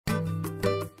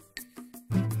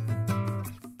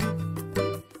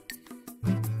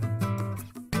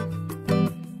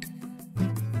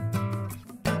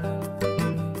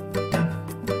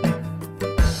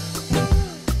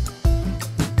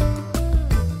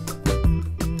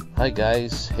Hi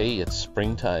guys, hey, it's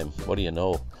springtime. What do you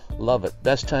know? Love it.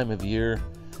 Best time of year.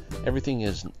 Everything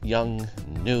is young,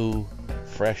 new,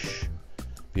 fresh,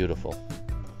 beautiful.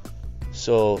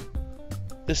 So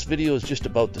this video is just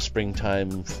about the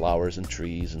springtime flowers and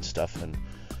trees and stuff, and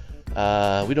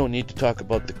we don't need to talk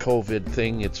about the COVID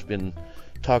thing. It's been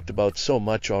talked about so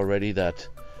much already that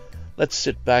let's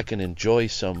sit back and enjoy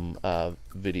some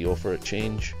video for a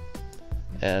change,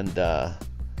 and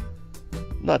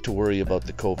not to worry about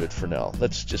the COVID for now.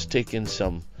 Let's just take in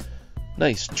some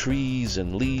nice trees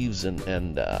and leaves and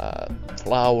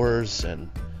flowers and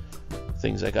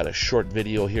things. I got a short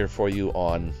video here for you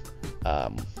on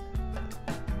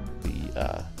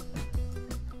the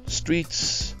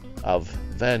streets of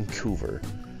Vancouver.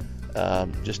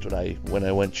 Just when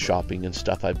I went shopping and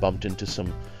stuff, I bumped into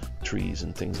some trees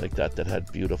and things like that that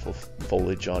had beautiful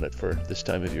foliage on it for this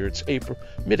time of year. It's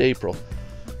mid-April,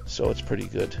 so it's pretty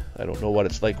good. I don't know what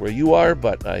it's like where you are,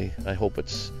 but I hope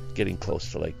it's getting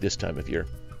close to like this time of year.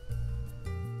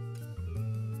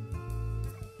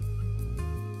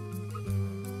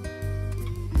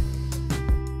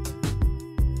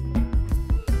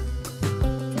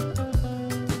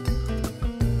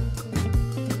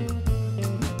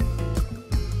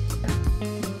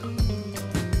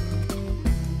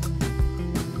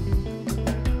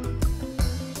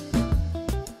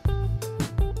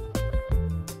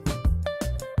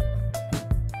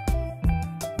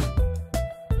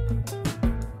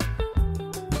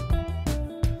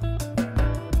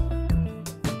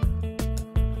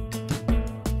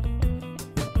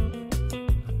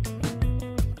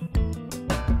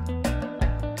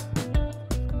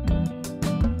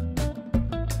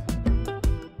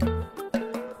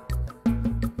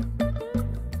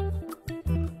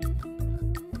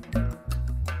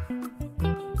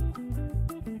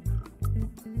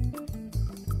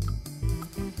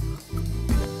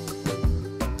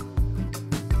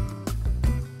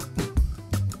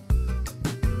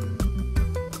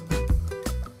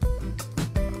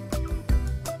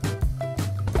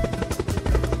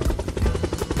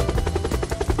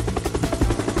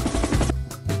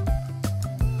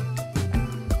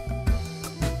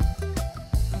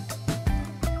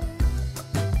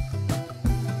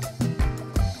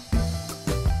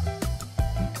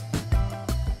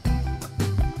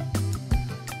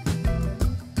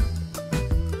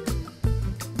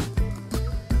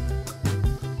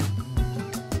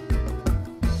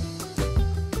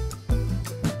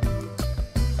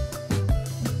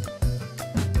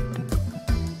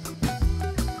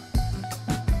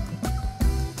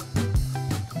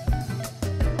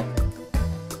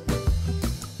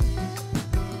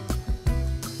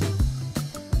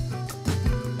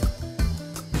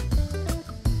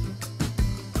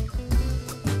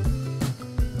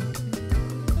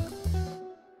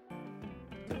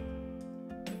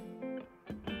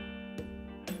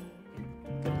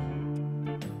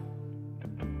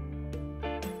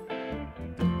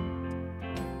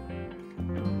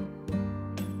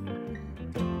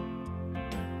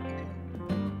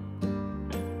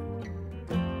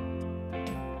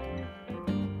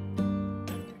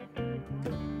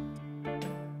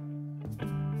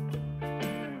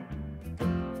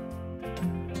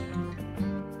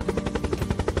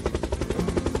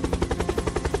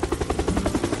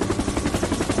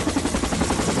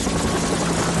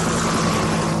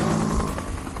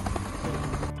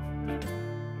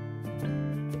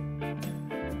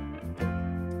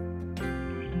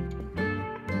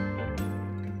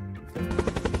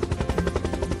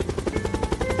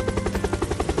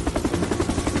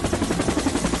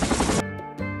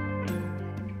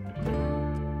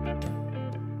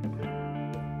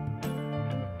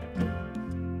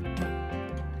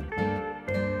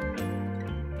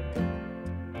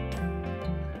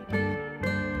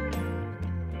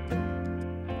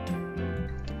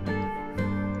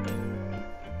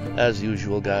 As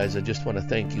usual, guys, I just want to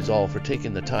thank you all for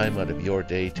taking the time out of your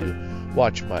day to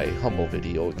watch my humble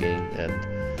video again.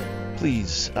 And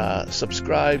please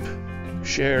subscribe,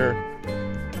 share,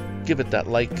 give it that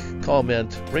like,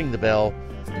 comment, ring the bell,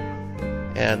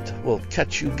 and we'll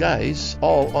catch you guys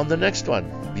all on the next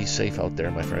one. Be safe out there,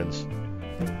 my friends.